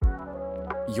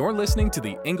You're listening to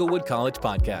the Inglewood College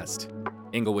Podcast.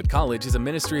 Inglewood College is a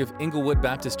ministry of Inglewood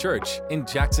Baptist Church in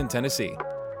Jackson, Tennessee.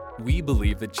 We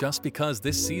believe that just because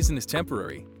this season is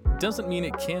temporary doesn't mean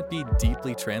it can't be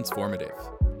deeply transformative.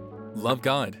 Love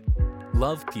God,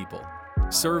 love people,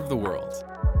 serve the world.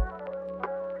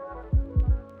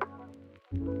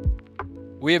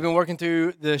 We have been working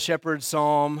through the Shepherd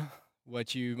Psalm,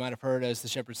 what you might have heard as the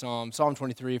Shepherd Psalm, Psalm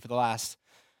 23 for the last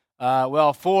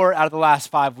 4 out of the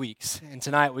last 5 weeks. And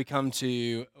tonight we come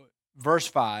to verse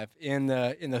 5 in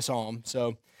the Psalm. So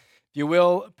if you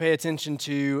will, pay attention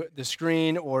to the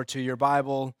screen or to your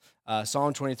Bible.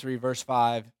 Psalm 23 verse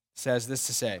 5 says this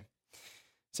to say. It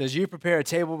says, "You prepare a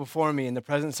table before me in the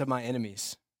presence of my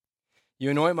enemies. You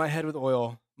anoint my head with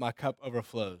oil, my cup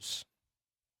overflows."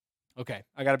 Okay,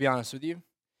 I got to be honest with you.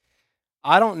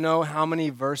 I don't know how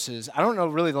many verses, I don't know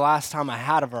really the last time I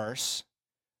had a verse,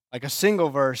 like a single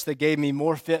verse that gave me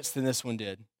more fits than this one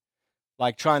did.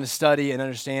 Like trying to study and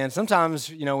understand. Sometimes,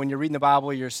 when you're reading the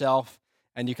Bible yourself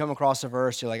and you come across a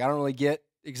verse, you're like, I don't really get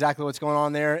exactly what's going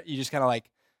on there. You just kind of like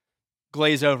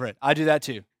glaze over it. I do that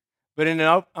too. But in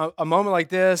a moment like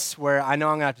this, where I know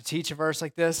I'm going to have to teach a verse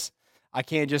like this, I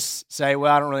can't just say,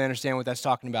 well, I don't really understand what that's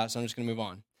talking about, so I'm just going to move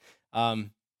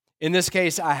on. In this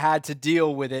case, I had to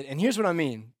deal with it. And here's what I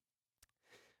mean.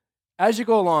 As you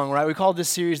go along, right, we called this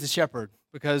series The Shepherd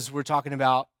because we're talking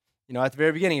about, at the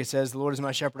very beginning it says, "The Lord is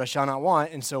my shepherd, I shall not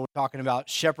want." And so we're talking about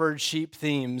shepherd, sheep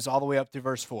themes all the way up to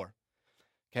verse 4.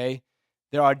 Okay?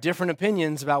 There are different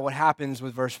opinions about what happens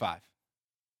with verse 5.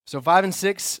 So 5 and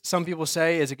 6, some people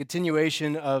say, is a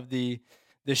continuation of the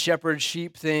shepherd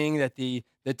sheep thing, that the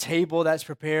table that's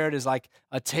prepared is like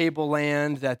a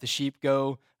tableland that the sheep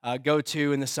go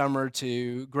to in the summer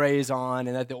to graze on,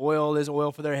 and that the oil is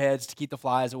oil for their heads to keep the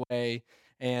flies away,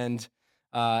 and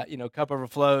cup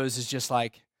overflows is just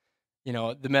like,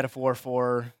 the metaphor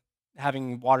for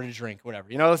having water to drink, whatever.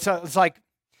 It's like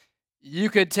you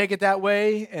could take it that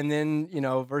way, and then,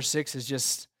 verse 6 is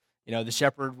just, the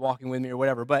shepherd walking with me or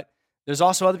whatever. But there's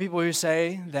also other people who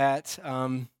say that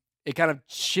it kind of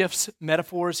shifts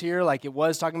metaphors here, like it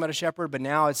was talking about a shepherd, but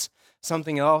now it's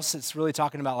something else. It's really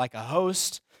talking about like a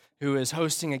host who is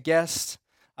hosting a guest,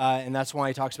 and that's why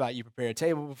he talks about, "You prepare a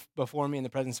table before me in the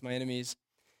presence of my enemies.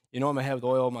 You anoint my head with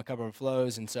oil, my cup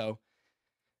overflows." And so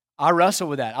I wrestled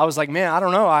with that. I was like, man, I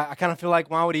don't know. I kind of feel like,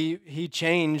 why would he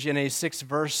change in a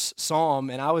 6-verse psalm?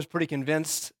 And I was pretty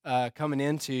convinced coming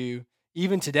into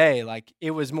even today, like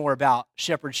it was more about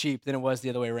shepherd sheep than it was the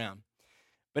other way around.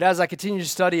 But as I continue to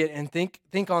study it and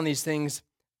think on these things,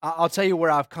 I'll tell you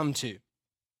where I've come to.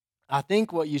 I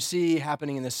think what you see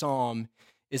happening in the psalm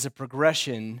is a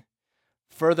progression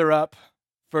further up,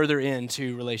 further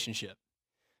into relationship.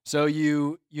 So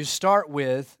you start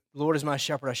with, "The Lord is my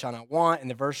shepherd, I shall not want." In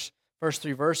the first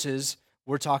 3 verses,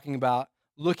 we're talking about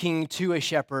looking to a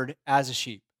shepherd as a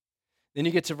sheep. Then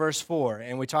you get to verse 4,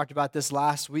 and we talked about this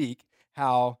last week,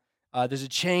 how there's a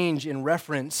change in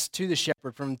reference to the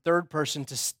shepherd from third person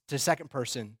to second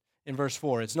person in verse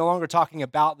 4. It's no longer talking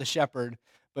about the shepherd,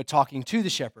 but talking to the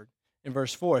shepherd in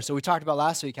verse 4. So we talked about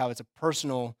last week how it's a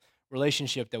personal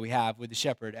relationship that we have with the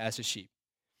shepherd as a sheep.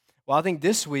 Well, I think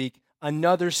this week,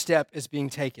 another step is being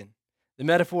taken. The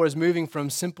metaphor is moving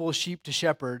from simple sheep to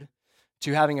shepherd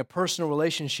to having a personal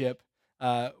relationship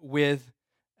with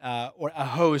or a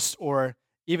host, or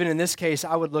even in this case,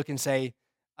 I would look and say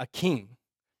a king.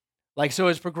 Like, so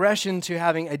it's progression to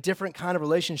having a different kind of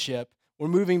relationship. We're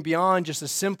moving beyond just a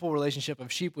simple relationship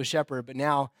of sheep with shepherd, but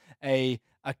now a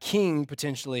king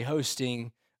potentially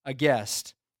hosting a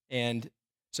guest. And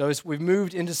so we've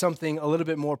moved into something a little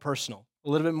bit more personal, a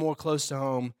little bit more close to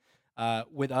home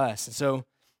with us. And so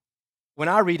when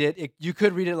I read it, you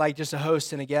could read it like just a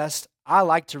host and a guest. I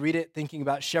like to read it thinking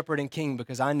about shepherd and king,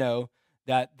 because I know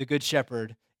that the good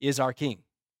shepherd is our king,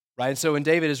 right? And so when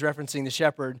David is referencing the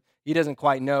shepherd, he doesn't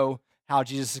quite know how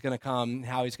Jesus is going to come,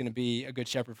 how he's going to be a good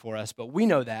shepherd for us, but we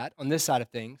know that on this side of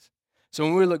things. So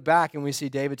when we look back and we see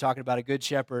David talking about a good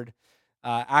shepherd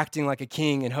acting like a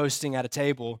king and hosting at a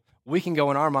table, we can go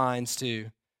in our minds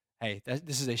to, hey,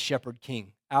 this is a shepherd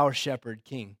king, our shepherd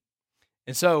king.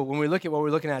 And so when we look at what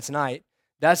we're looking at tonight,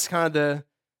 that's kind of the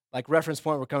reference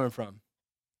point we're coming from.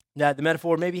 That the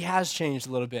metaphor maybe has changed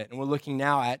a little bit, and we're looking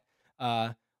now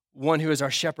at one who is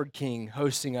our shepherd king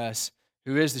hosting us,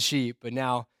 who is the sheep, but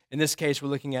now in this case we're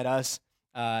looking at us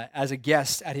as a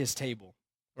guest at his table,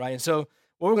 right? And so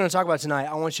what we're going to talk about tonight,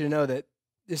 I want you to know that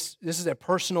this is a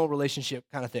personal relationship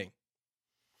kind of thing.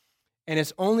 And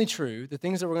it's only true, the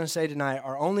things that we're going to say tonight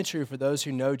are only true for those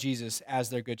who know Jesus as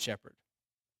their good shepherd.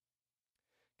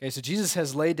 Okay, so Jesus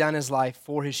has laid down his life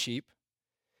for his sheep.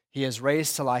 He has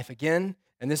raised to life again,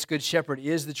 And this good shepherd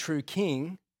is the true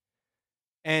king,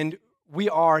 and we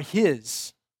are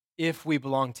his if we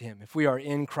belong to him. If we are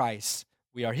in Christ,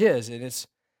 we are his. And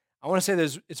I want to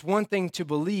say it's one thing to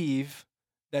believe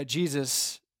that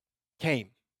Jesus came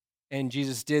and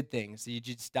Jesus did things. He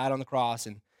just died on the cross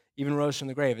and even rose from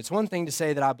the grave. It's one thing to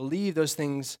say that I believe those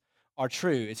things are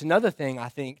true. It's another thing, I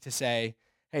think, to say,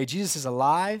 hey, Jesus is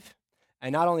alive,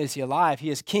 and not only is he alive, he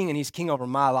is king, and he's king over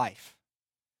my life.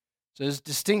 So there's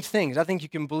distinct things. I think you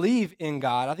can believe in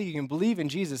God. I think you can believe in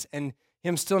Jesus and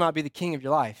him still not be the king of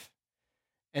your life.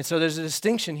 And so there's a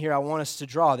distinction here I want us to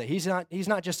draw, that he's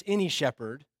not just any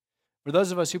shepherd. For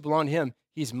those of us who belong to him,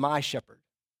 he's my shepherd.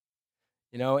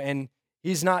 And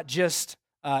he's not just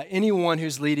anyone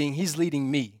who's leading, he's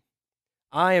leading me.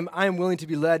 I am willing to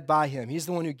be led by him. He's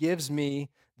the one who gives me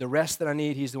the rest that I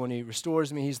need. He's the one who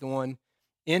restores me. He's the one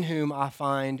in whom I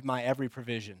find my every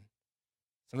provision.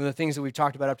 Some of the things that we've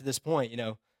talked about up to this point,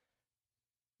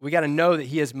 we got to know that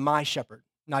he is my shepherd,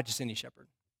 not just any shepherd.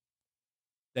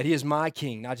 That he is my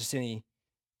king, not just any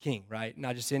king, right?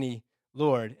 Not just any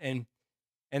Lord. And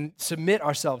submit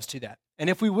ourselves to that. And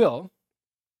if we will,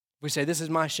 we say, this is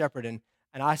my shepherd, and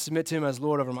I submit to him as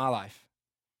Lord over my life.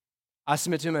 I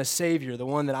submit to him as Savior, the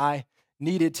one that I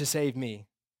needed to save me.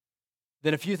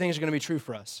 Then a few things are going to be true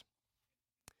for us.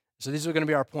 So these are going to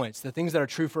be our points, the things that are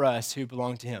true for us who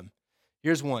belong to him.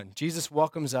 Here's one. Jesus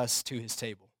welcomes us to his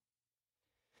table.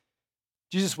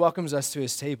 Jesus welcomes us to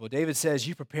his table. David says,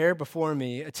 you prepare before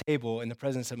me a table in the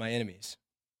presence of my enemies.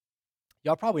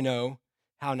 Y'all probably know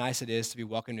how nice it is to be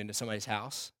welcomed into somebody's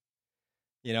house,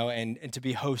 and to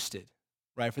be hosted,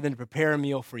 right? For them to prepare a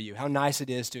meal for you. How nice it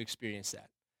is to experience that.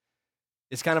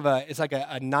 It's like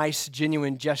a nice,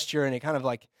 genuine gesture, and it kind of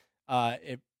like,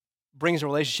 it brings a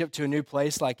relationship to a new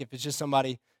place. Like if it's just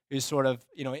somebody who's sort of,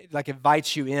 like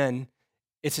invites you in,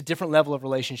 it's a different level of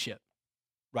relationship,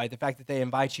 right? The fact that they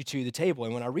invite you to the table.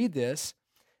 And when I read this,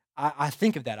 I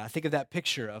think of that. I think of that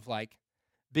picture of like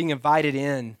being invited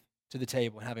in to the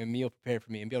table and having a meal prepared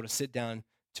for me and be able to sit down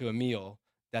to a meal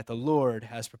that the Lord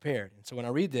has prepared. And so when I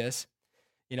read this,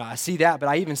 I see that, but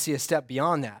I even see a step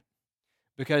beyond that,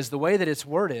 because the way that it's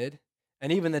worded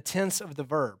and even the tense of the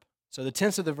verb, so the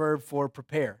tense of the verb for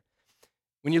prepare,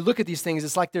 when you look at these things,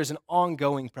 it's like there's an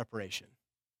ongoing preparation.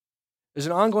 There's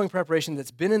an ongoing preparation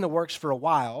that's been in the works for a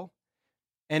while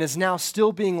and is now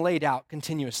still being laid out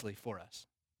continuously for us,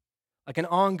 like an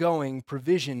ongoing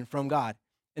provision from God.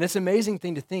 And it's an amazing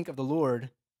thing to think of the Lord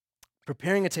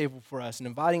preparing a table for us and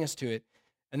inviting us to it,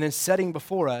 and then setting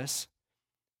before us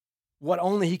what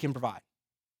only he can provide.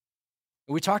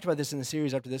 And we talked about this in the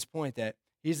series up to this point, that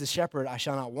he's the shepherd I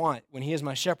shall not want. When he is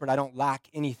my shepherd, I don't lack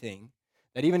anything.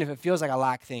 That even if it feels like I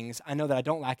lack things, I know that I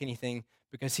don't lack anything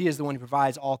because he is the one who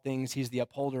provides all things. He's the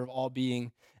upholder of all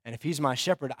being. And if he's my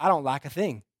shepherd, I don't lack a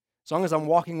thing. As long as I'm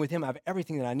walking with him, I have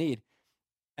everything that I need.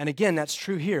 And again, that's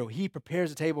true here. He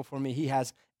prepares a table for me. He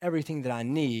has everything that I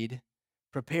need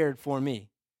prepared for me.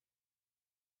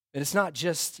 That it's not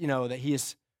just, that he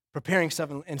is preparing stuff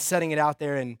and setting it out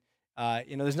there, and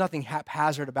there's nothing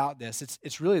haphazard about this.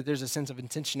 It's really, there's a sense of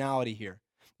intentionality here.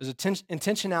 There's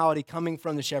intentionality coming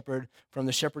from the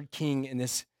shepherd king in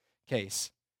this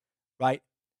case, right?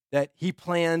 That he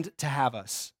planned to have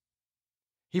us.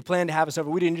 He planned to have us over.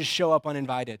 We didn't just show up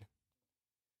uninvited.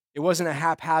 It wasn't a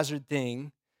haphazard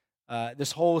thing.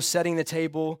 This whole setting the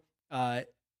table,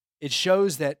 it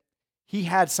shows that he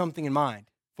had something in mind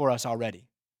for us already.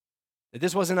 That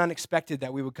this wasn't unexpected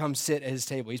that we would come sit at his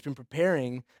table. He's been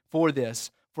preparing for this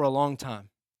for a long time,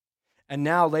 and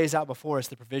now lays out before us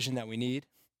the provision that we need.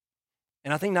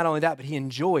 And I think not only that, but he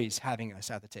enjoys having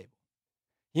us at the table.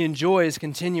 He enjoys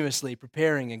continuously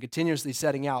preparing and continuously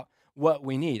setting out what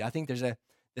we need. I think there's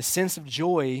the sense of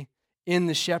joy in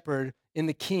the shepherd, in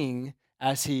the king,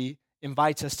 as he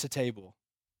invites us to table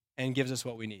and gives us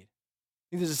what we need. I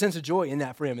think there's a sense of joy in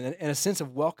that for him, and a sense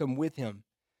of welcome with him,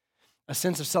 a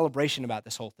sense of celebration about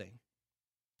this whole thing.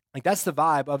 Like, that's the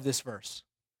vibe of this verse.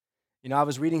 I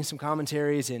was reading some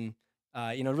commentaries and,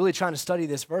 really trying to study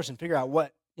this verse and figure out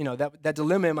what, that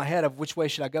dilemma in my head of which way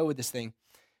should I go with this thing.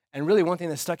 And really one thing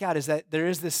that stuck out is that there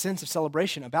is this sense of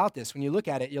celebration about this. When you look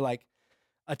at it, you're like,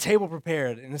 a table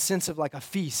prepared in the sense of like a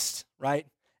feast, right?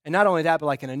 And not only that, but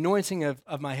like an anointing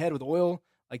of my head with oil.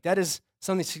 Like, that is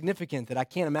something significant that I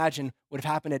can't imagine would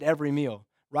have happened at every meal,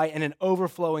 right? And an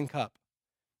overflowing cup.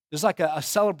 There's like a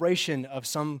celebration of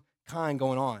some kind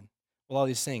going on with all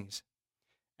these things.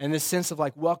 And this sense of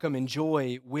like welcome and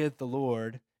joy with the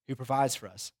Lord who provides for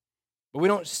us. But we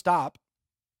don't stop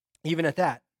even at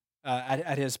that,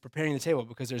 at his preparing the table,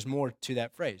 because there's more to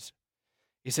that phrase.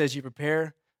 He says, you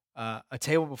prepare a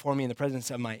table before me in the presence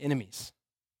of my enemies.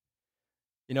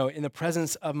 in the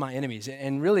presence of my enemies.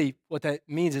 And really what that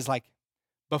means is like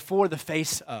before the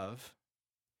face of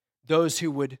those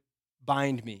who would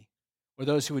bind me or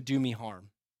those who would do me harm.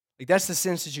 Like that's the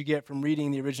sense that you get from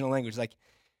reading the original language. Like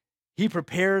he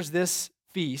prepares this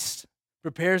feast,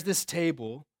 prepares this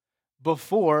table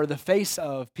before the face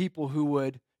of people who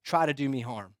would try to do me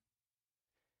harm.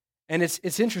 And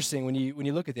it's interesting when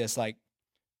you look at this, like,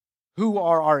 who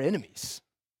are our enemies?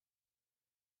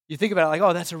 You think about it like,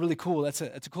 oh, that's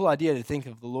a cool idea to think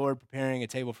of the Lord preparing a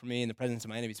table for me in the presence of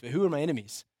my enemies. But who are my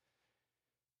enemies?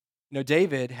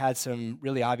 David had some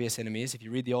really obvious enemies. If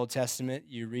you read the Old Testament,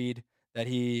 you read that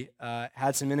he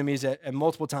had some enemies at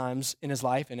multiple times in his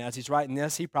life. And as he's writing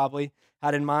this, he probably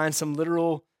had in mind some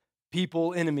literal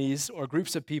people enemies or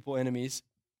groups of people enemies.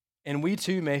 And we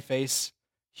too may face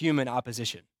human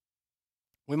opposition.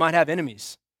 We might have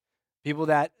enemies, people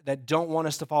that don't want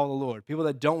us to follow the Lord, people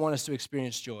that don't want us to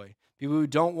experience joy, people who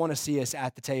don't want to see us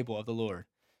at the table of the Lord,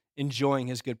 enjoying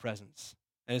his good presence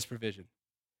and his provision.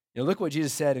 Look what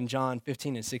Jesus said in John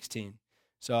 15 and 16.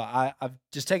 So I've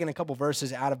just taken a couple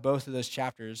verses out of both of those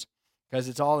chapters because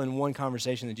it's all in one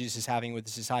conversation that Jesus is having with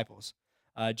his disciples.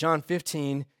 John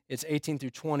 15, it's 18 through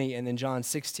 20, and then John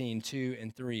 16, 2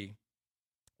 and 3.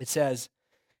 He says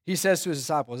to his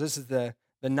disciples, this is the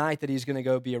night that he's going to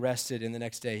go be arrested, and the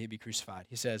next day he'd be crucified.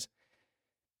 He says,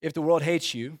 if the world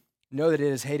hates you, know that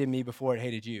it has hated me before it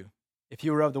hated you. If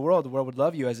you were of the world would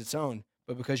love you as its own.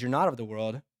 But because you're not of the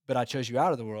world, but I chose you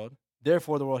out of the world,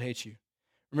 therefore the world hates you.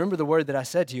 Remember the word that I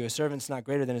said to you, a servant's not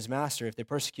greater than his master. If they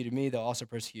persecuted me, they'll also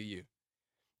persecute you.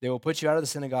 They will put you out of the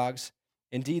synagogues.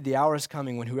 Indeed, the hour is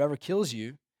coming when whoever kills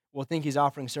you will think he's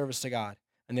offering service to God,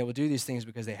 and they will do these things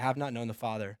because they have not known the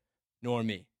Father nor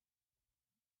me.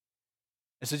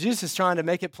 And so Jesus is trying to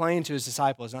make it plain to his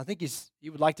disciples, and I think he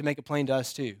would like to make it plain to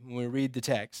us too when we read the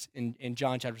text in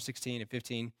John chapter 16 and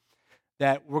 15,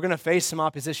 that we're going to face some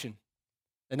opposition,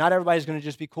 that not everybody's going to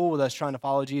just be cool with us trying to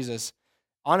follow Jesus.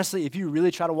 Honestly, if you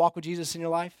really try to walk with Jesus in your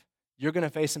life, you're going to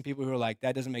face some people who are like,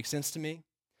 that doesn't make sense to me.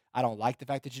 I don't like the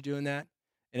fact that you're doing that.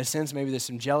 In a sense, maybe there's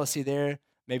some jealousy there.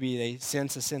 Maybe they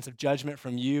sense a sense of judgment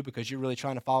from you because you're really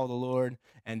trying to follow the Lord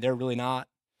and they're really not.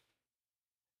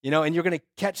 And you're going to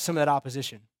catch some of that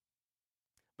opposition.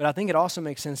 But I think it also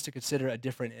makes sense to consider a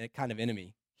different kind of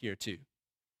enemy here too.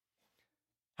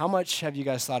 How much have you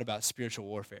guys thought about spiritual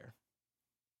warfare?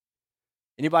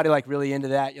 Anybody like really into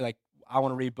that? You're like, I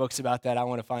want to read books about that. I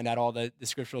want to find out all the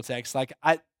scriptural texts. Like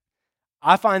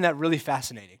I find that really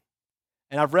fascinating.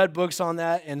 And I've read books on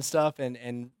that and stuff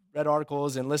and read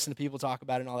articles and listened to people talk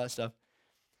about it and all that stuff.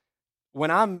 When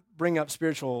I'm bringing up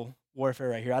spiritual warfare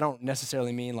right here, I don't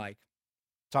necessarily mean like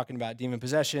talking about demon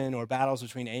possession or battles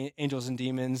between angels and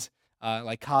demons,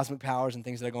 like cosmic powers and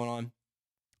things that are going on.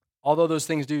 Although those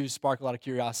things do spark a lot of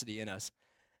curiosity in us.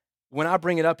 When I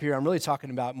bring it up here, I'm really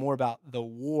talking more about the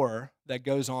war that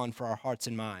goes on for our hearts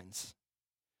and minds.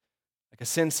 Like a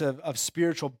sense of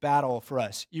spiritual battle for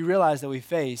us. You realize that we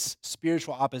face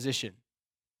spiritual opposition,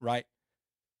 right?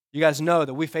 You guys know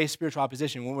that we face spiritual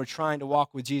opposition. When we're trying to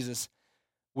walk with Jesus,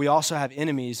 we also have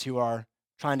enemies who are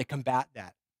trying to combat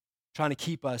that, trying to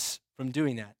keep us from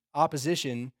doing that.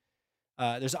 Opposition,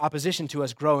 there's opposition to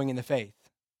us growing in the faith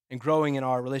and growing in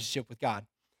our relationship with God.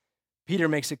 Peter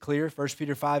makes it clear, 1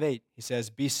 Peter 5:8. He says,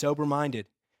 be sober-minded,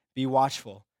 be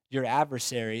watchful. Your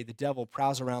adversary, the devil,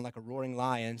 prowls around like a roaring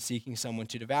lion seeking someone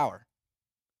to devour.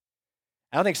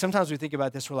 And I think sometimes we think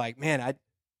about this, we're like, man,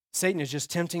 Satan is just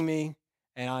tempting me,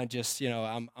 and I just,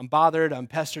 I'm bothered, I'm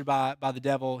pestered by the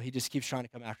devil. He just keeps trying to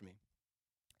come after me.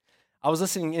 I was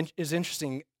listening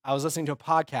to a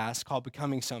podcast called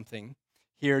Becoming Something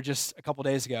here just a couple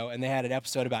days ago, and they had an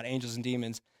episode about angels and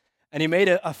demons. And he made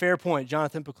a fair point.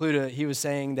 Jonathan Pokluda, he was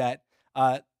saying that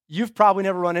you've probably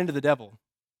never run into the devil.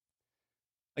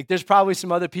 Like there's probably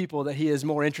some other people that he is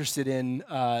more interested in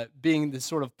being the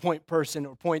sort of point person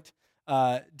or point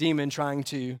demon trying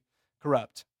to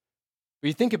corrupt. But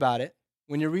you think about it,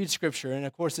 when you read Scripture, and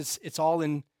of course it's all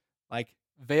in like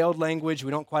veiled language.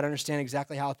 We don't quite understand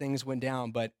exactly how things went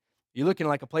down, but you look in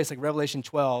like a place like Revelation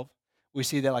 12, we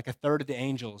see that like a third of the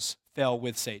angels fell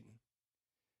with Satan.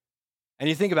 And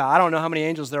you think about, I don't know how many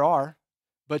angels there are,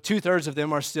 but 2/3 of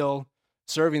them are still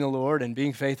serving the Lord and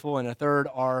being faithful, and a third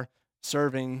are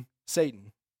serving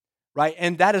Satan, right?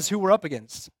 And that is who we're up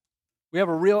against. We have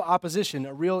a real opposition,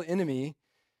 a real enemy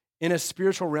in a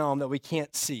spiritual realm that we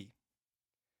can't see.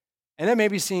 And that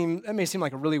may seem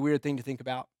like a really weird thing to think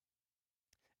about.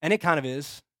 And it kind of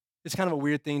is. It's kind of a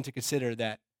weird thing to consider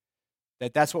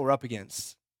that's what we're up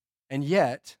against. And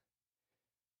yet,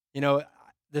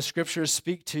 the scriptures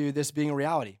speak to this being a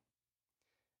reality.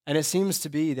 And it seems to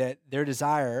be that their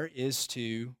desire is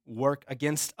to work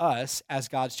against us as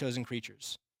God's chosen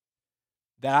creatures.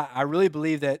 That I really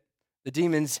believe that the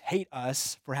demons hate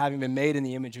us for having been made in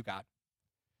the image of God.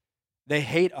 They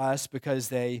hate us because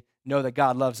they know that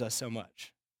God loves us so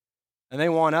much. And they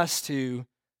want us to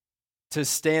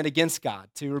stand against God,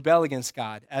 to rebel against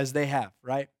God as they have,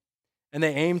 right? And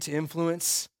they aim to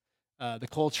influence the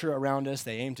culture around us.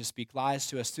 They aim to speak lies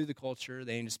to us through the culture.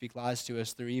 They aim to speak lies to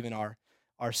us through even our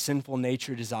sinful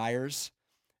nature desires.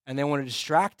 And they want to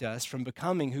distract us from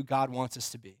becoming who God wants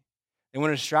us to be. They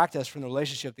want to distract us from the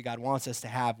relationship that God wants us to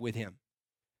have with him.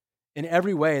 In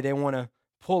every way, they want to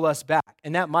pull us back.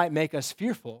 And that might make us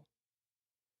fearful,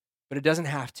 but it doesn't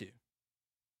have to.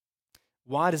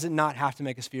 Why does it not have to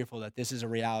make us fearful that this is a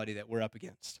reality that we're up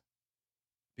against?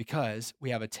 Because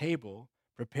we have a table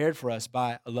prepared for us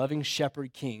by a loving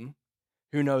shepherd king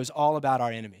who knows all about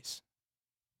our enemies.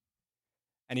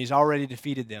 And he's already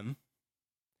defeated them.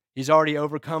 He's already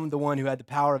overcome the one who had the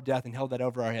power of death and held that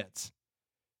over our heads.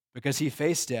 Because he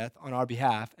faced death on our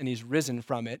behalf and he's risen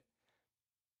from it.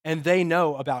 And they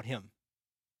know about him.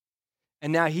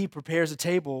 And now he prepares a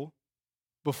table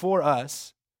before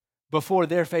us, before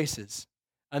their faces.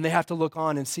 And they have to look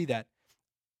on and see that.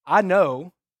 I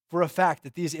know for a fact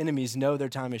that these enemies know their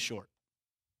time is short.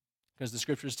 Because the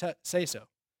scriptures say so.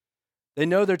 They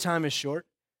know their time is short.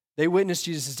 They witnessed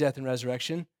Jesus' death and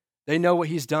resurrection. They know what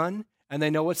he's done, and they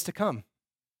know what's to come.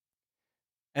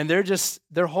 And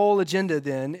their whole agenda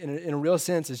then, in a real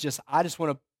sense, is just, I just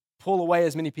want to pull away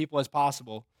as many people as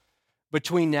possible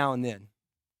between now and then.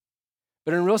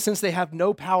 But in a real sense, they have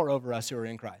no power over us who are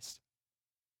in Christ.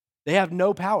 They have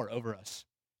no power over us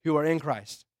who are in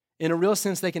Christ. In a real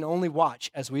sense, they can only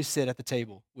watch as we sit at the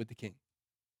table with the King.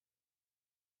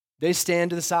 They stand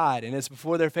to the side, and it's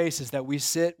before their faces that we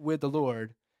sit with the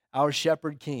Lord, our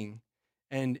shepherd king,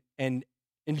 and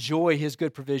enjoy his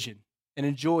good provision and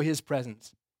enjoy his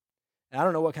presence. And I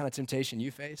don't know what kind of temptation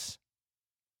you face.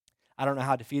 I don't know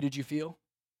how defeated you feel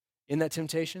in that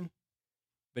temptation.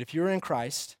 But if you're in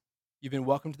Christ, you've been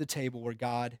welcomed to the table where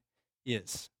God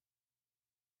is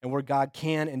and where God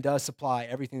can and does supply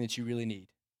everything that you really need.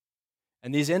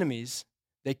 And these enemies,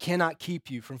 they cannot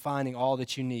keep you from finding all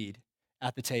that you need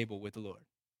at the table with the Lord.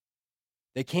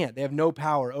 They can't. They have no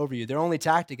power over you. Their only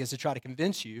tactic is to try to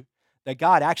convince you that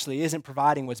God actually isn't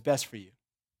providing what's best for you.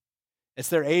 It's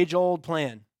their age-old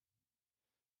plan.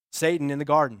 Satan in the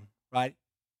garden, right?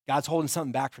 God's holding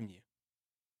something back from you.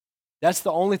 That's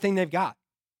the only thing they've got.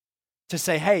 To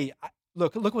say, hey,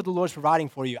 look what the Lord's providing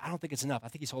for you. I don't think it's enough. I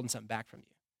think he's holding something back from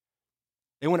you.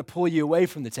 They want to pull you away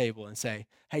from the table and say,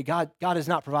 hey, God is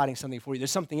not providing something for you.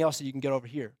 There's something else that you can get over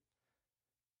here.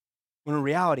 When in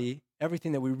reality,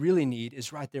 everything that we really need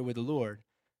is right there with the Lord.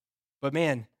 But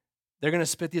man, they're going to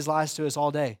spit these lies to us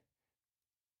all day.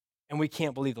 And we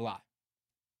can't believe the lie.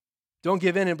 Don't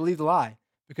give in and believe the lie,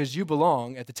 because you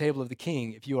belong at the table of the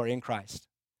King if you are in Christ.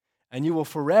 And you will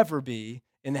forever be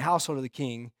in the household of the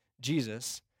King,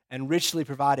 Jesus, and richly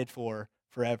provided for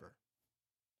forever.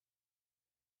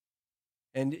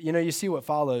 And you see what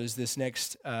follows this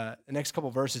next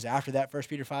couple verses after that, 1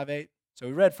 Peter 5:8. So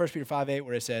we read 1 Peter 5:8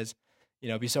 where it says,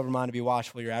 be sober-minded, be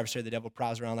watchful. Your adversary, the devil,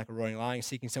 prowls around like a roaring lion,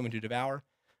 seeking someone to devour.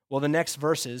 Well, the next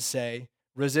verses say,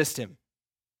 resist him,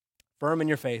 firm in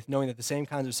your faith, knowing that the same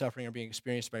kinds of suffering are being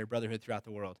experienced by your brotherhood throughout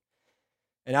the world.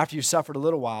 And after you've suffered a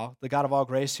little while, the God of all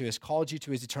grace, who has called you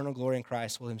to his eternal glory in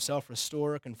Christ, will himself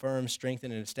restore, confirm,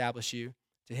 strengthen, and establish you.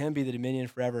 To him be the dominion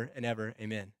forever and ever.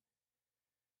 Amen.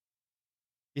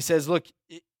 He says, look,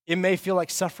 it may feel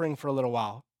like suffering for a little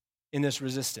while in this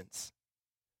resistance.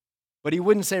 But he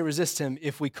wouldn't say resist him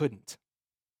if we couldn't.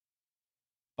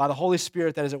 By the Holy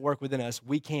Spirit that is at work within us,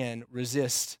 we can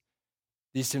resist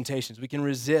these temptations. We can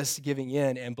resist giving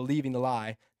in and believing the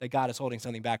lie that God is holding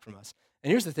something back from us.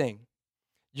 And here's the thing.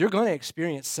 You're going to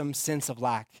experience some sense of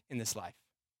lack in this life.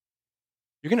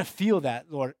 You're going to feel that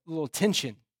little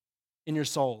tension in your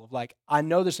soul of like, I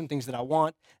know there's some things that I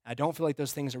want. I don't feel like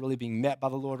those things are really being met by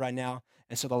the Lord right now.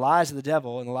 And so the lies of the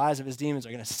devil and the lies of his demons are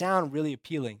going to sound really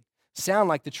appealing, sound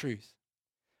like the truth.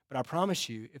 But I promise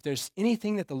you, if there's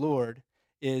anything that the Lord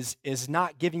is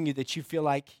not giving you that you feel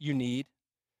like you need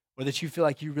or that you feel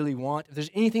like you really want, if there's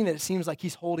anything that it seems like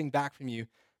he's holding back from you,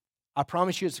 I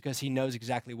promise you it's because he knows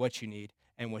exactly what you need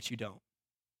and what you don't.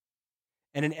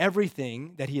 And in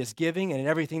everything that he is giving and in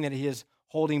everything that he is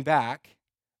holding back,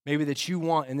 maybe that you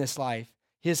want in this life,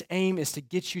 his aim is to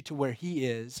get you to where he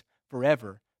is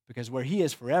forever. Because where he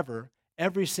is forever,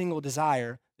 every single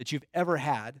desire that you've ever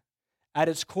had at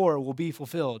its core will be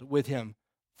fulfilled with him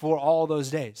for all those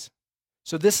days.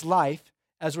 So this life,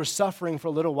 as we're suffering for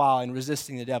a little while and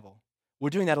resisting the devil, We're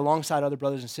doing that alongside other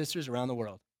brothers and sisters around the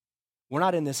world. We're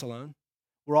not in this alone.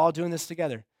 We're all doing this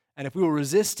together. And if we will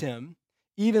resist him,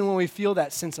 even when we feel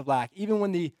that sense of lack, even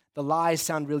when the lies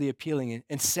sound really appealing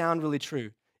and sound really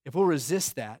true, if we'll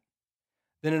resist that,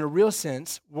 then in a real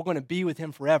sense, we're going to be with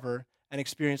him forever and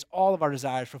experience all of our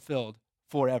desires fulfilled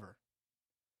forever.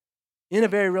 In a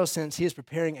very real sense, he is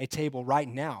preparing a table right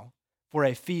now for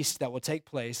a feast that will take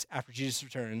place after Jesus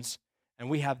returns, and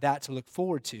we have that to look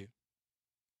forward to.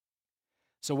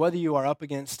 So whether you are up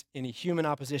against any human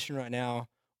opposition right now,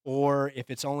 or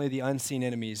if it's only the unseen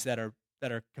enemies that are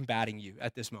combating you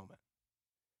at this moment,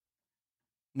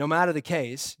 no matter the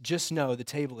case, just know the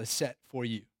table is set for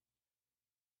you.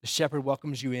 The shepherd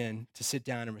welcomes you in to sit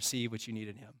down and receive what you need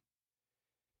in him.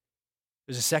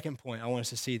 There's a second point I want us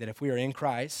to see, that if we are in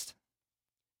Christ,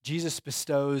 Jesus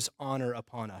bestows honor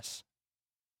upon us.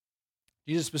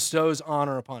 Jesus bestows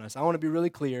honor upon us. I want to be really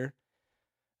clear,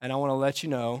 and I want to let you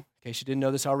know, in case you didn't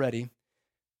know this already,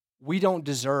 we don't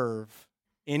deserve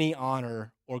any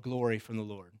honor or glory from the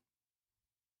Lord.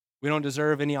 We don't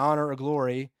deserve any honor or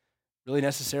glory really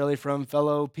necessarily from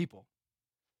fellow people.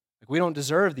 Like, we don't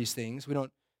deserve these things.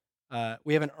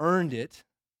 We haven't earned it.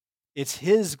 It's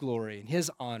his glory and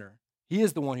his honor. He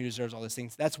is the one who deserves all these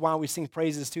things. That's why we sing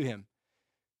praises to him.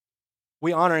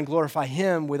 We honor and glorify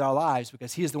him with our lives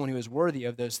because he is the one who is worthy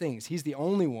of those things. He's the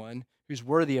only one who's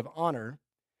worthy of honor.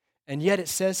 And yet it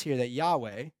says here that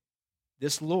Yahweh,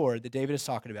 this Lord that David is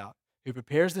talking about, who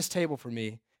prepares this table for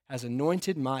me, has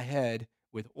anointed my head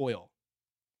with oil.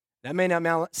 That may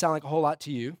not sound like a whole lot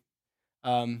to you,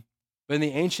 but in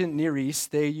the ancient Near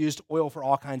East, they used oil for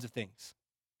all kinds of things.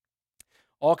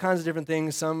 All kinds of different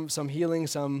things, some healing,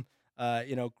 some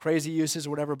crazy uses or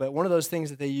whatever, but one of those things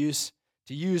that they use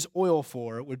to use oil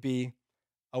for would be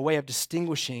a way of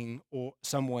distinguishing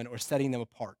someone or setting them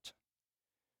apart.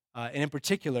 And in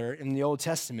particular, in the Old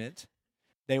Testament,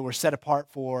 they were set apart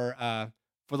for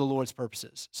the Lord's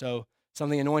purposes. So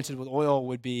something anointed with oil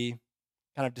would be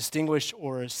kind of distinguished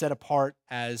or set apart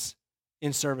as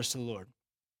in service to the Lord.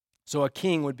 So a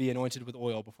king would be anointed with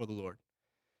oil before the Lord.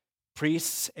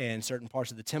 Priests and certain parts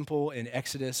of the temple in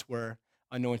Exodus were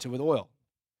anointed with oil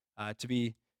to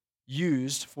be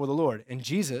used for the Lord. And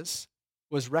Jesus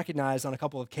was recognized on a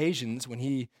couple of occasions when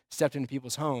he stepped into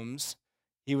people's homes.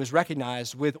 He was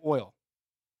recognized with oil,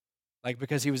 like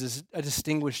because he was a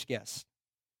distinguished guest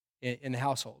in the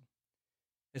household.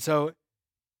 And so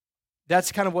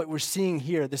that's kind of what we're seeing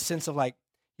here. This sense of like,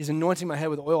 he's anointing my head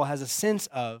with oil has a sense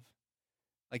of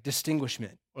like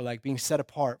distinguishment or like being set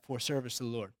apart for service to the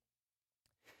Lord.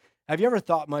 Have you ever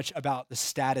thought much about the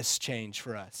status change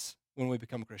for us when we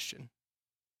become a Christian?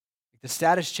 The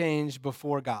status change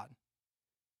before God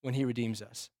when he redeems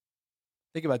us.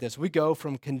 Think about this. We go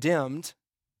from condemned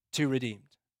to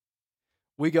redeemed.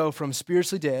 We go from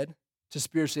spiritually dead to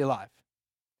spiritually alive.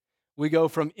 We go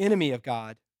from enemy of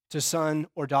God to son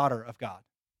or daughter of God.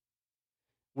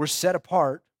 We're set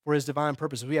apart for his divine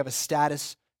purposes. We have a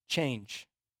status change.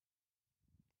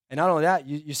 And not only that,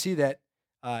 you see that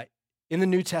in the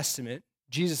New Testament,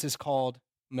 Jesus is called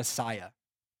Messiah.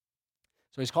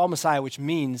 So he's called Messiah, which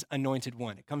means anointed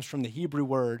one. It comes from the Hebrew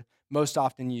word most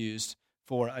often used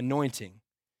for anointing.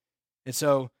 And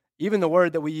so even the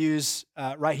word that we use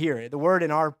right here, the word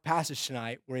in our passage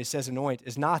tonight where he says anoint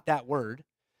is not that word,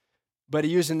 but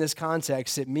used in this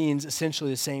context, it means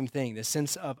essentially the same thing, the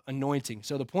sense of anointing.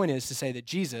 So the point is to say that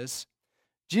Jesus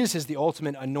is the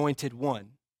ultimate anointed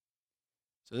one.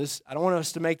 So I don't want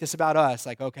us to make this about us,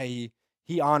 like, okay,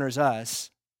 he honors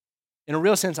us. In a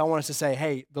real sense, I want us to say,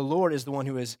 hey, the Lord is the one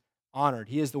who is honored.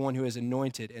 He is the one who is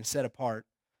anointed and set apart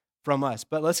from us.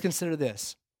 But let's consider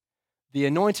this. The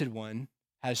anointed one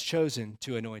has chosen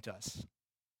to anoint us.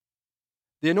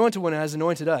 The anointed one has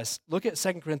anointed us. Look at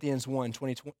 2 Corinthians 1,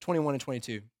 21 and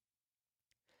 22.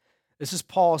 This is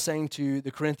Paul saying to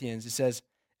the Corinthians, it says,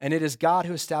 "And it is God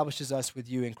who establishes us with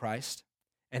you in Christ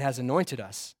and has anointed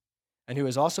us, and who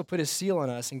has also put his seal on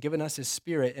us and given us his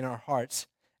Spirit in our hearts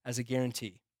as a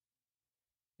guarantee."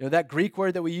 You know, that Greek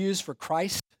word that we use for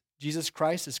Christ, Jesus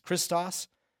Christ, is Christos,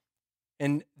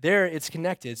 and there it's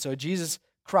connected. So Jesus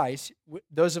Christ,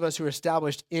 those of us who are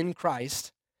established in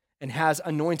Christ and has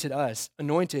anointed us,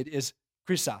 anointed is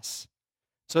Christos.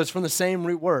 So it's from the same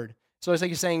root word. So it's like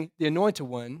he's saying the anointed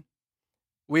one,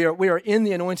 we are in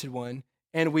the anointed one,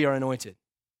 and we are anointed.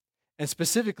 And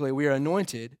specifically, we are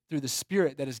anointed through the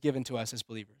Spirit that is given to us as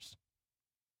believers.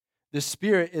 The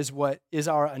Spirit is what is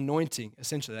our anointing,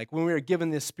 essentially. Like when we are given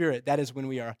the Spirit, that is when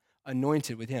we are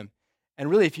anointed with him. And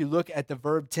really, if you look at the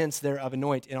verb tense there of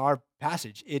anoint in our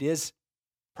passage, it is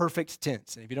perfect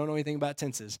tense. And if you don't know anything about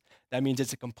tenses, that means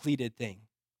it's a completed thing.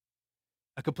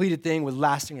 a completed thing with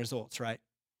lasting results, right?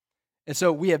 And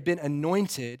so we have been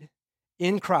anointed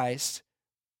in Christ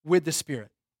with the Spirit.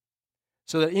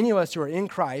 So that any of us who are in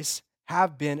Christ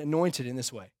have been anointed in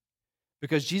this way.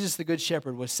 Because Jesus, the Good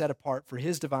Shepherd, was set apart for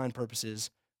his divine purposes,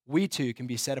 we too can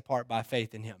be set apart by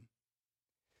faith in him.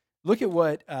 Look at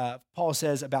what Paul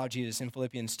says about Jesus in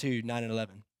Philippians 2, 9 and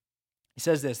 11. He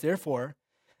says this, "Therefore,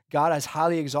 God has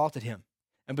highly exalted him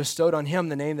and bestowed on him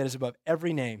the name that is above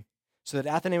every name, so that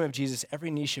at the name of Jesus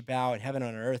every knee should bow in heaven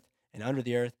and on earth and under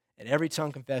the earth, and every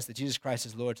tongue confess that Jesus Christ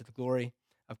is Lord, to the glory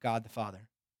of God the Father."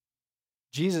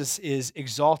 Jesus is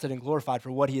exalted and glorified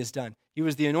for what he has done. He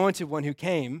was the anointed one who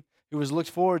came, who was looked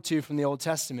forward to from the Old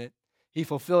Testament. He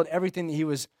fulfilled everything that he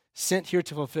was sent here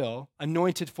to fulfill,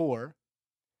 anointed for,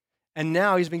 and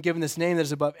now he's been given this name that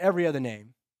is above every other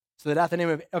name, so that at the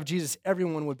name of Jesus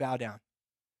everyone would bow down.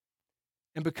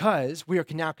 And because we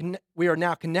are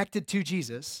now connected to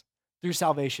Jesus through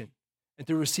salvation and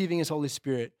through receiving his Holy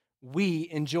Spirit, we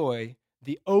enjoy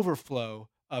the overflow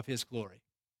of his glory.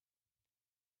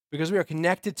 Because we are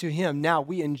connected to him, now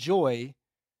we enjoy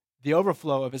the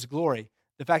overflow of his glory.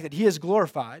 The fact that he is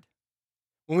glorified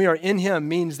when we are in him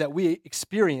means that we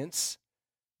experience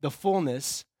the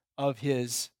fullness of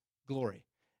his glory.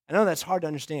 I know that's hard to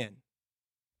understand,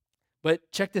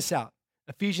 but check this out.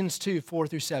 Ephesians 2, 4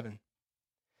 through 7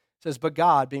 says, "But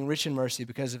God, being rich in mercy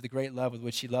because of the great love with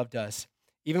which he loved us,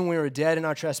 even when we were dead in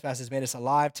our trespasses, made us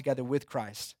alive together with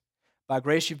Christ. By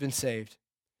grace you've been saved,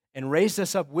 and raised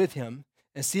us up with him,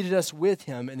 and seated us with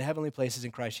him in the heavenly places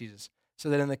in Christ Jesus, so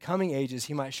that in the coming ages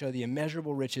he might show the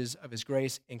immeasurable riches of his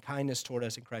grace and kindness toward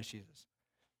us in Christ Jesus."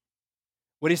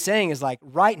 What he's saying is, like,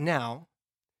 right now,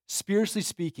 spiritually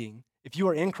speaking, if you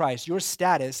are in Christ, your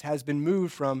status has been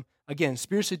moved from, again,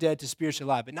 spiritually dead to spiritually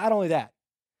alive. But not only that,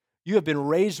 you have been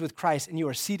raised with Christ and you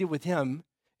are seated with him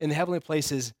in the heavenly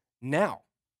places now.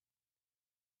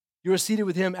 You are seated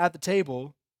with him at the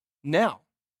table now.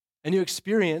 And you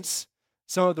experience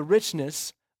some of the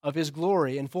richness of his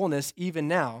glory and fullness even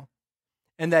now.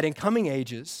 And that in coming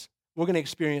ages, we're going to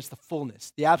experience the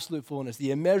fullness, the absolute fullness,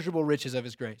 the immeasurable riches of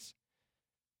his grace.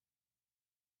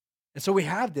 And so we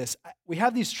have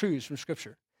these truths from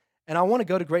Scripture. And I want to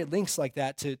go to great lengths like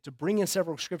that to bring in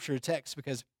several Scripture texts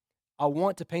because I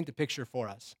want to paint the picture for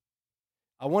us.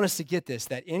 I want us to get this,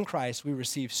 that in Christ we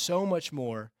receive so much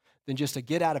more than just a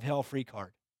get-out-of-hell-free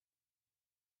card.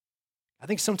 I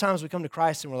think sometimes we come to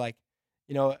Christ and we're like,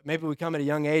 maybe we come at a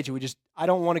young age and I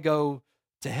don't want to go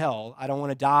to hell. I don't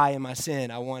want to die in my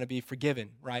sin. I want to be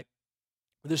forgiven, right?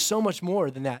 But there's so much more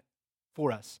than that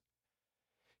for us.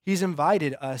 He's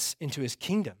invited us into his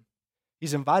kingdom.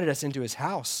 He's invited us into his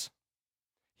house.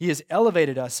 He has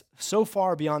elevated us so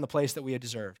far beyond the place that we had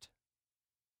deserved.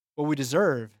 What we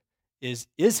deserve is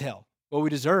hell. What we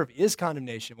deserve is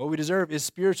condemnation. What we deserve is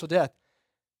spiritual death.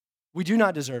 We do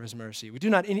not deserve his mercy. We do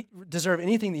not deserve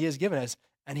anything that he has given us,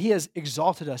 and he has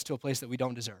exalted us to a place that we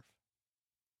don't deserve.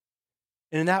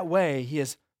 And in that way, he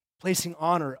is placing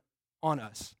honor on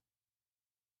us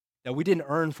that we didn't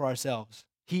earn for ourselves.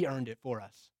 He earned it for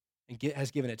us and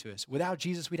has given it to us. Without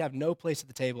Jesus, we'd have no place at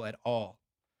the table at all.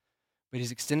 But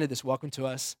he's extended this welcome to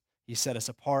us. He's set us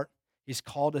apart. He's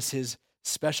called us his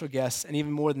special guests, and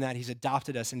even more than that, he's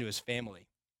adopted us into his family.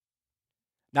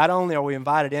 Not only are we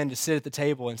invited in to sit at the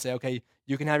table and say, okay,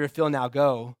 you can have your fill, now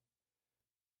go.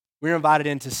 We're invited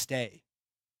in to stay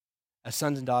as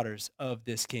sons and daughters of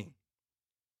this king.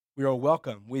 We are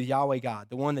welcome with Yahweh God,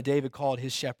 the one that David called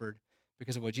his shepherd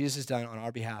because of what Jesus has done on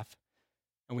our behalf.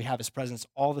 And we have his presence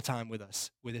all the time with us,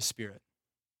 with his Spirit.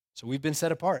 So we've been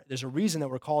set apart. There's a reason that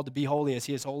we're called to be holy as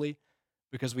he is holy,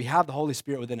 because we have the Holy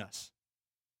Spirit within us.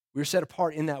 We're set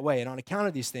apart in that way. And on account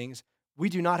of these things, we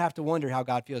do not have to wonder how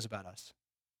God feels about us.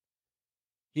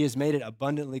 He has made it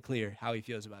abundantly clear how he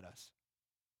feels about us.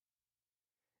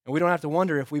 And we don't have to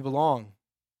wonder if we belong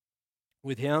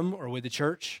with him or with the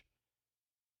church,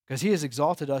 because he has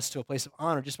exalted us to a place of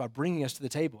honor just by bringing us to the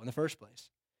table in the first place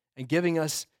and giving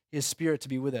us his Spirit to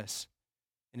be with us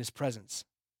in his presence.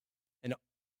 And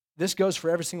this goes for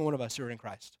every single one of us who are in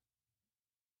Christ.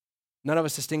 None of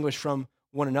us distinguished from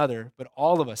one another, but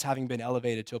all of us having been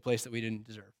elevated to a place that we didn't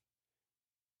deserve.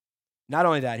 Not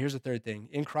only that, here's the third thing.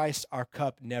 In Christ, our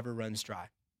cup never runs dry.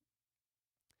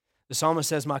 The psalmist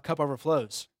says, my cup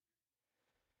overflows.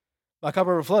 My cup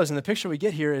overflows. And the picture we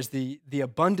get here is the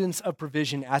abundance of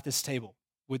provision at this table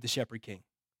with the shepherd king.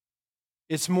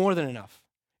 It's more than enough.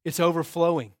 It's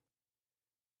overflowing.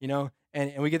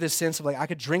 And we get this sense of like, I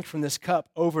could drink from this cup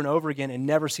over and over again and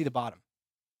never see the bottom.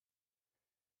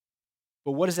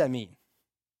 But what does that mean?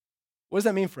 What does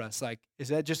that mean for us? Like, is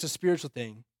that just a spiritual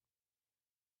thing?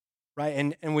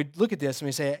 right? And we look at this and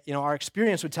we say, our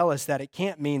experience would tell us that it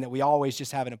can't mean that we always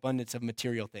just have an abundance of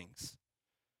material things.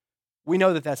 We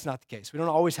know that that's not the case. We don't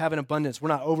always have an abundance. We're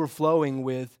not overflowing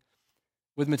with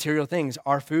material things.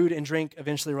 Our food and drink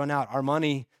eventually run out. Our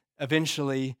money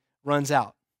eventually runs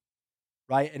out,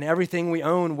 right? And everything we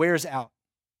own wears out.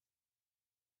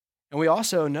 And we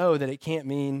also know that it can't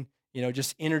mean,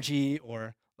 just energy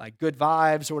or like good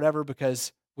vibes or whatever,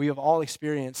 because we have all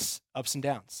experienced ups and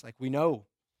downs. Like we know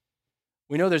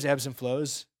there's ebbs and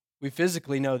flows. We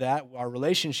physically know that. Our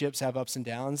relationships have ups and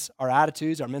downs. Our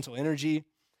attitudes, our mental energy,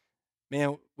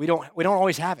 man, we don't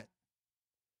always have it,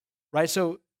 right?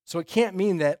 So it can't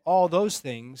mean that all those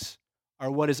things are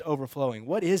what is overflowing.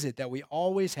 What is it that we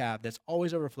always have that's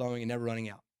always overflowing and never running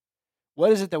out?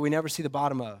 What is it that we never see the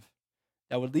bottom of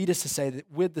that would lead us to say that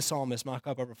with the psalmist, my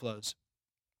cup overflows?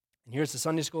 And here's the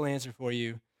Sunday school answer for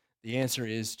you. The answer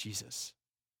is Jesus.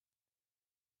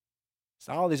 It's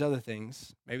not all these other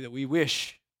things, maybe that we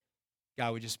wish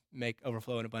God would just make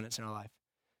overflow and abundance in our life.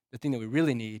 The thing that we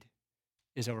really need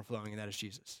is overflowing, and that is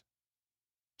Jesus.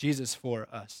 Jesus for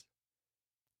us.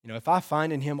 If I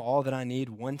find in him all that I need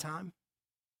one time,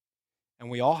 and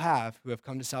we all have who have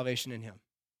come to salvation in him,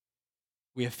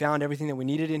 we have found everything that we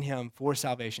needed in him for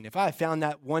salvation. If I have found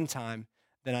that one time,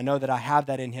 then I know that I have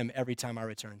that in him every time I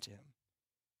return to him.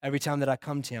 Every time that I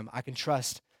come to him, I can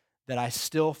trust that I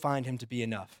still find him to be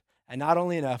enough. And not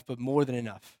only enough, but more than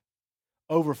enough.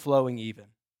 Overflowing even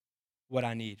what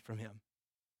I need from him.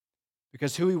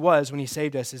 Because who he was when he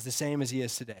saved us is the same as he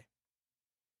is today.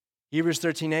 Hebrews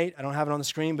 13:8, I don't have it on the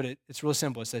screen, but it's real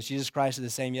simple. It says, Jesus Christ is the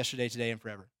same yesterday, today, and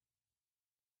forever.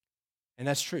 And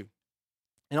that's true.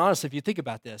 And honestly, if you think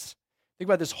about this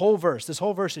whole verse. This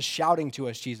whole verse is shouting to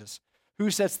us Jesus.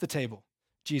 Who sets the table?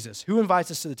 Jesus. Who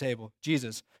invites us to the table?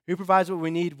 Jesus. Who provides what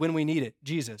we need when we need it?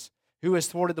 Jesus. Who has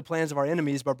thwarted the plans of our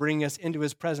enemies by bringing us into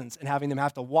his presence and having them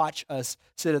have to watch us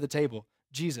sit at the table?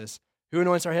 Jesus. Who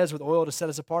anoints our heads with oil to set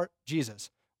us apart? Jesus.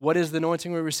 What is the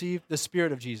anointing we receive? The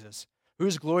Spirit of Jesus.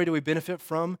 Whose glory do we benefit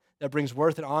from that brings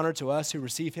worth and honor to us who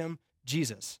receive him?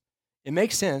 Jesus. It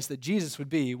makes sense that Jesus would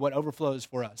be what overflows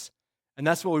for us. And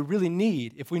that's what we really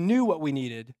need. If we knew what we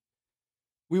needed,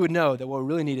 we would know that what we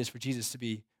really need is for Jesus to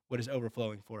be what is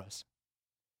overflowing for us.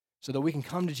 So that we can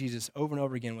come to Jesus over and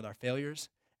over again with our failures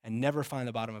and never find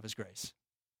the bottom of his grace.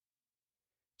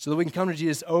 So that we can come to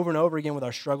Jesus over and over again with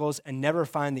our struggles and never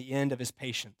find the end of his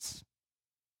patience.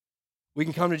 We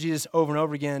can come to Jesus over and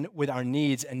over again with our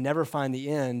needs and never find the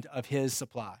end of his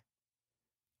supply.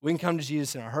 We can come to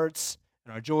Jesus in our hurts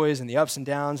and our joys and the ups and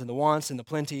downs and the wants and the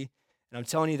plenty. And I'm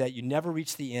telling you that you never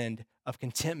reach the end of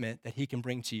contentment that he can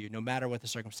bring to you, no matter what the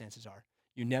circumstances are.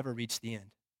 You never reach the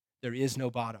end. There is no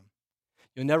bottom.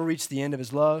 You'll never reach the end of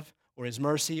his love or his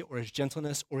mercy or his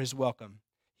gentleness or his welcome.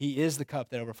 He is the cup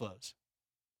that overflows.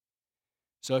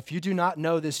 So if you do not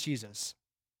know this Jesus,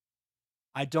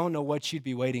 I don't know what you'd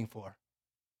be waiting for.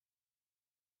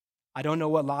 I don't know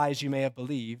what lies you may have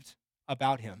believed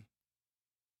about him.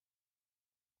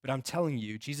 But I'm telling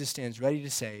you, Jesus stands ready to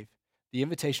save. The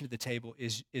invitation to the table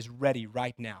is ready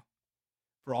right now.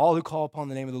 For all who call upon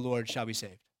the name of the Lord shall be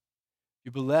saved.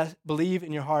 You believe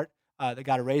in your heart that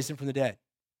God raised him from the dead.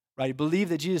 Right? You believe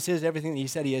that Jesus is everything that he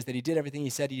said he is, that he did everything he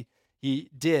said he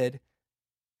did,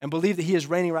 and believe that he is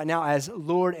reigning right now as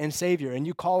Lord and Savior, and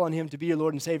you call on him to be your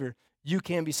Lord and Savior, you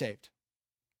can be saved.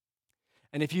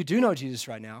 And if you do know Jesus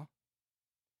right now,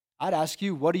 I'd ask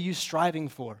you, what are you striving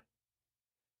for?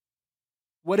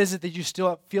 What is it that you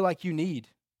still feel like you need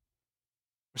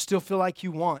or still feel like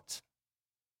you want?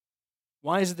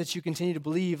 Why is it that you continue to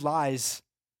believe lies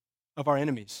of our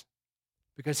enemies?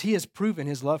 Because he has proven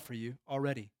his love for you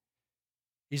already.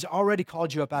 He's already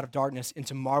called you up out of darkness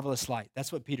into marvelous light.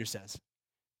 That's what Peter says.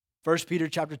 1 Peter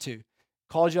chapter 2,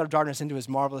 called you out of darkness into his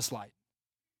marvelous light.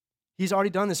 He's already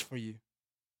done this for you.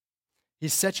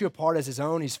 He's set you apart as his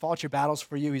own. He's fought your battles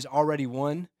for you. He's already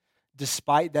won.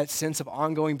 Despite that sense of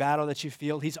ongoing battle that you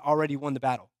feel, he's already won the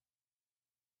battle.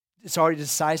 It's already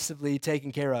decisively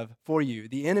taken care of for you.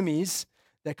 The enemies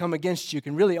that come against you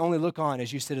can really only look on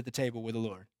as you sit at the table with the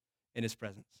Lord in his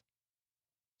presence.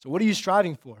 So what are you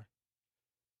striving for?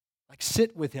 Like,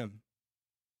 sit with him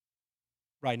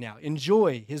right now.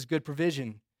 Enjoy his good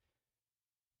provision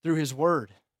through his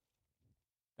word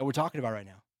that we're talking about right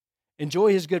now.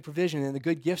 Enjoy his good provision and the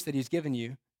good gifts that he's given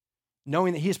you,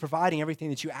 knowing that he is providing everything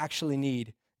that you actually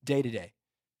need day to day.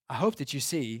 I hope that you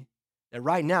see that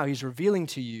right now he's revealing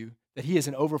to you that he is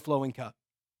an overflowing cup,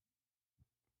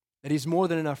 that he's more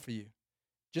than enough for you.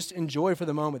 Just enjoy for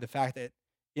the moment the fact that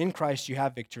in Christ you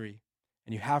have victory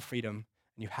and you have freedom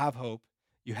and you have hope,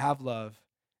 you have love,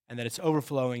 and that it's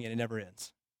overflowing and it never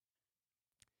ends.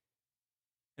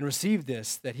 and receive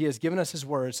this, that he has given us his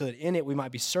word so that in it we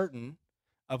might be certain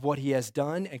of what he has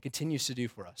done and continues to do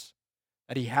for us.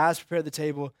 That he has prepared the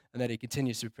table and that he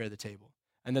continues to prepare the table.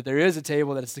 And that there is a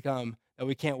table that is to come that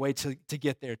we can't wait to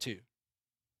get there too.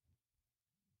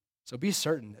 So be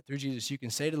certain that through Jesus you can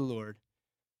say to the Lord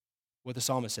what the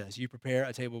psalmist says. You prepare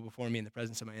a table before me in the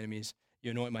presence of my enemies.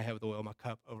 You anoint my head with oil, my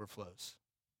cup overflows.